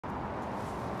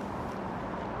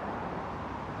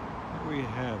we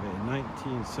have a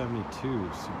 1972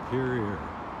 Superior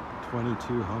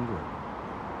 2200.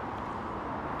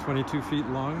 22 feet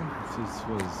long. This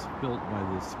was built by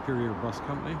the Superior Bus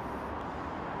Company.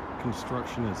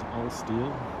 Construction is all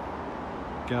steel,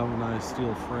 galvanized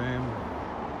steel frame,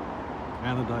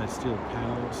 anodized steel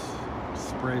panels,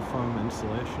 spray foam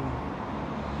insulation,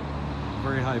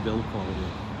 very high build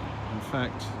quality. In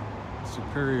fact,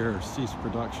 Superior ceased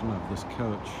production of this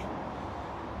coach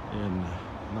in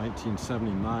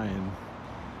 1979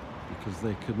 because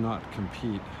they could not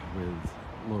compete with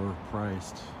lower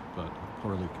priced but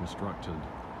poorly constructed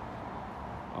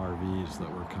RVs that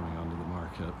were coming onto the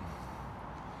market.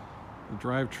 The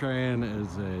drivetrain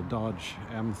is a Dodge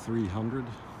M300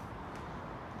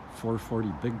 440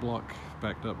 big block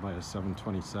backed up by a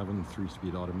 727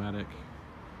 3-speed automatic,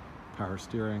 power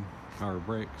steering, power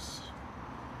brakes.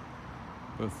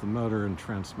 Both the motor and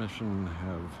transmission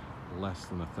have less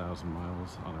than 1,000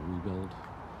 miles on a rebuild.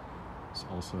 It's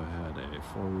also had a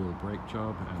 4-wheel brake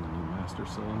job and a new master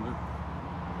cylinder.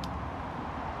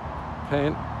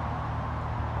 Paint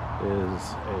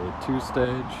is a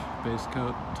 2-stage base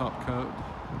coat, top coat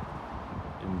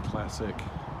in classic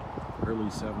early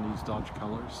 70s Dodge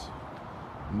colors,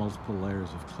 multiple layers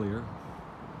of clear.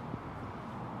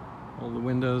 All the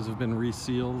windows have been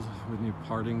resealed with new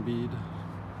parting bead.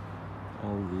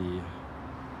 All the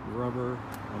rubber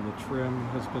on the trim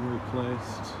has been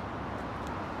replaced.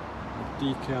 The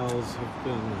decals have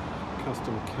been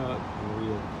custom cut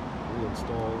and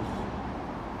reinstalled.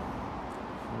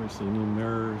 Obviously new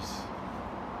mirrors,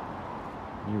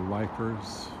 new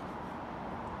wipers,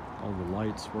 all the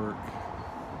lights work.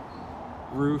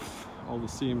 Roof, all the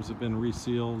seams have been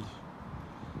resealed.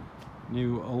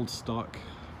 New old stock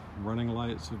running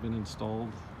lights have been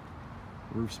installed.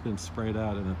 Roof's been sprayed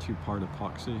out in a 2-part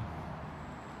epoxy.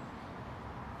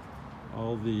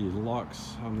 All the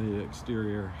locks on the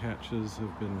exterior hatches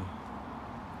have been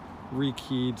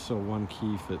rekeyed so one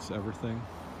key fits everything.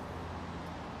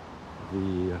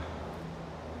 The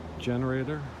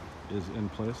generator is in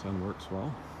place and works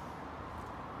well.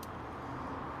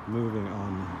 Moving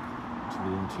on to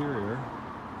the interior,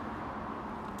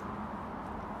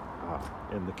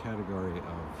 in the category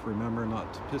of remember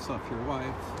not to piss off your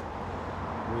wife,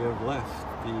 we have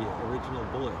left the original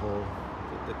bullet hole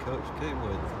that the coach came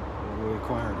with when we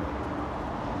acquired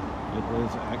it. It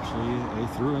was actually a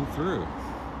through and through.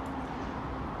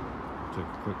 Take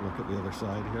a quick look at the other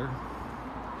side here.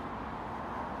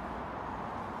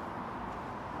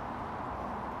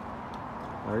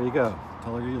 There you go.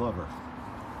 Tell her you love her.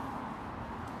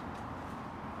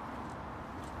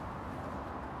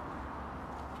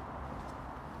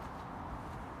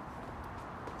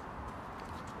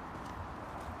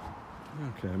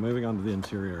 Okay, moving on to the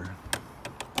interior.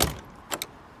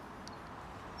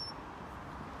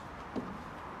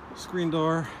 Screen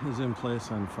door is in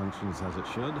place and functions as it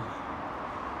should.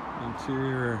 The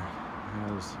interior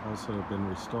has also been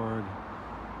restored,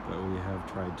 but we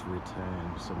have tried to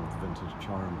retain some of the vintage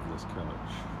charm of this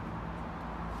coach.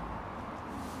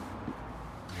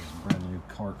 There's brand new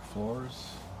cork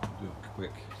floors. Do a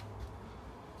quick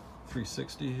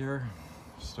 360 here,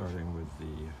 starting with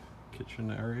the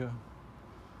kitchen area.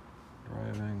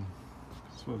 Driving,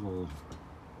 swivel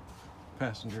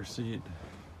passenger seat,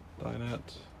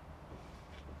 dinette,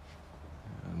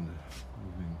 and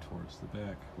moving towards the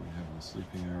back we have the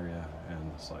sleeping area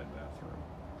and the side bathroom.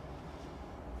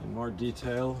 In more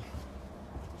detail,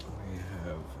 we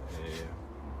have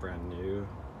a brand new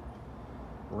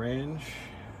range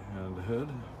and hood,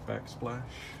 backsplash,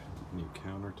 new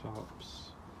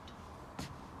countertops,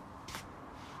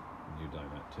 new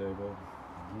dinette table.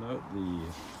 Note the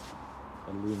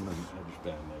aluminum edge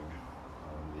banding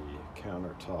on the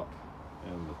countertop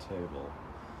and the table.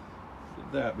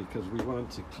 Did that because we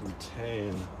wanted to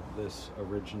contain this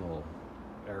original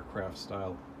aircraft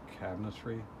style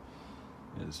cabinetry.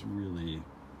 It's really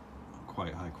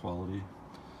quite high quality.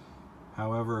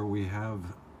 However, we have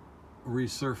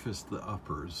resurfaced the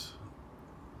uppers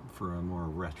for a more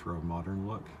retro modern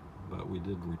look, but we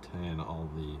did retain all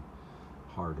the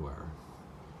hardware.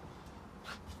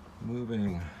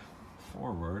 Moving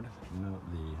forward, note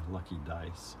the Lucky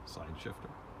Dice side shifter.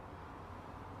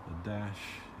 The dash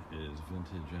is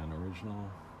vintage and original,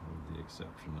 with the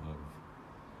exception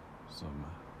of some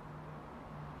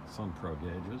Sunpro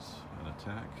gauges, an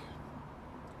attack,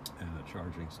 and a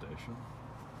charging station.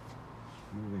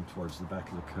 Moving towards the back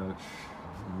of the coach,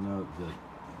 note that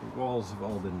the walls have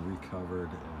all been recovered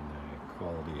in a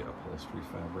quality upholstery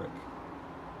fabric.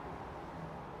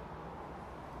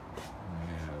 We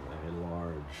have a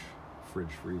large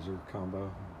fridge freezer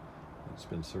combo. It's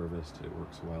been serviced. It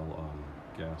works well on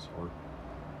gas or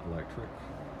electric.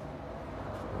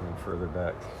 And further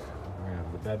back, we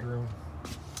have the bedroom,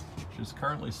 which is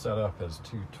currently set up as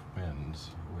 2 twins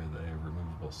with a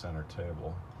removable center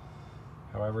table.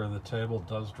 However, the table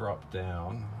does drop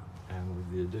down, and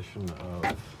with the addition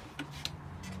of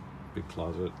big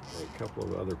closet, a couple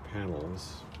of other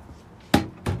panels,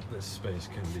 this space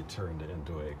can be turned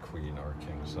into a queen or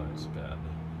king size bed.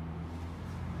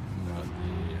 Got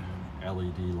the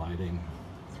LED lighting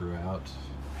throughout.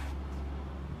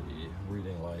 The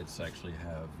reading lights actually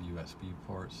have USB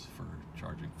ports for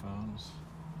charging phones.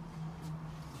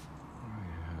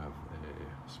 We have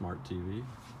a smart TV.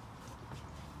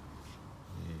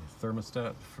 The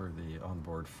thermostat for the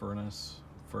onboard furnace.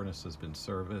 Furnace has been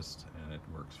serviced and it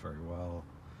works very well.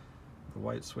 The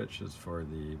white switch is for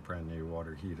the brand new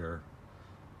water heater.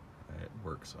 It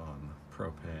works on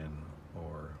propane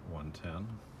or 110. And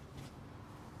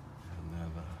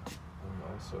then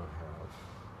we also have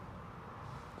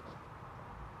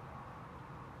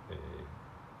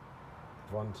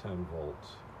a 110 volt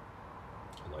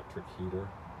electric heater.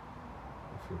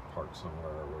 If you park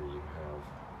somewhere where you have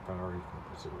power, you can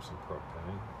consider some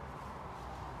propane.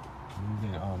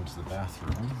 Moving on to the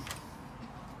bathroom.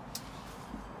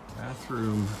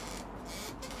 Bathroom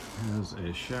has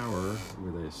a shower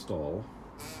with a stall,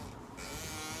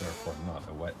 therefore not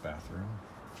a wet bathroom.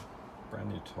 Brand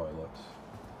new toilet,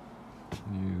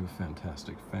 new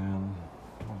fantastic fan.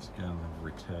 Once again, I've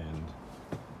retained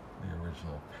the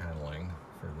original paneling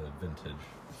for the vintage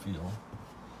feel.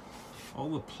 All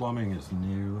the plumbing is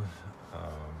new.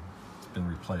 It's been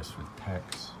replaced with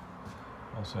PEX.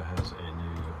 Also has a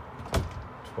new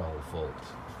 12-volt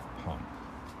pump.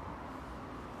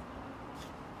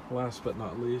 Last but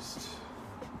not least,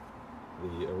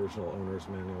 the original owner's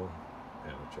manual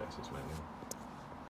and the chassis manual.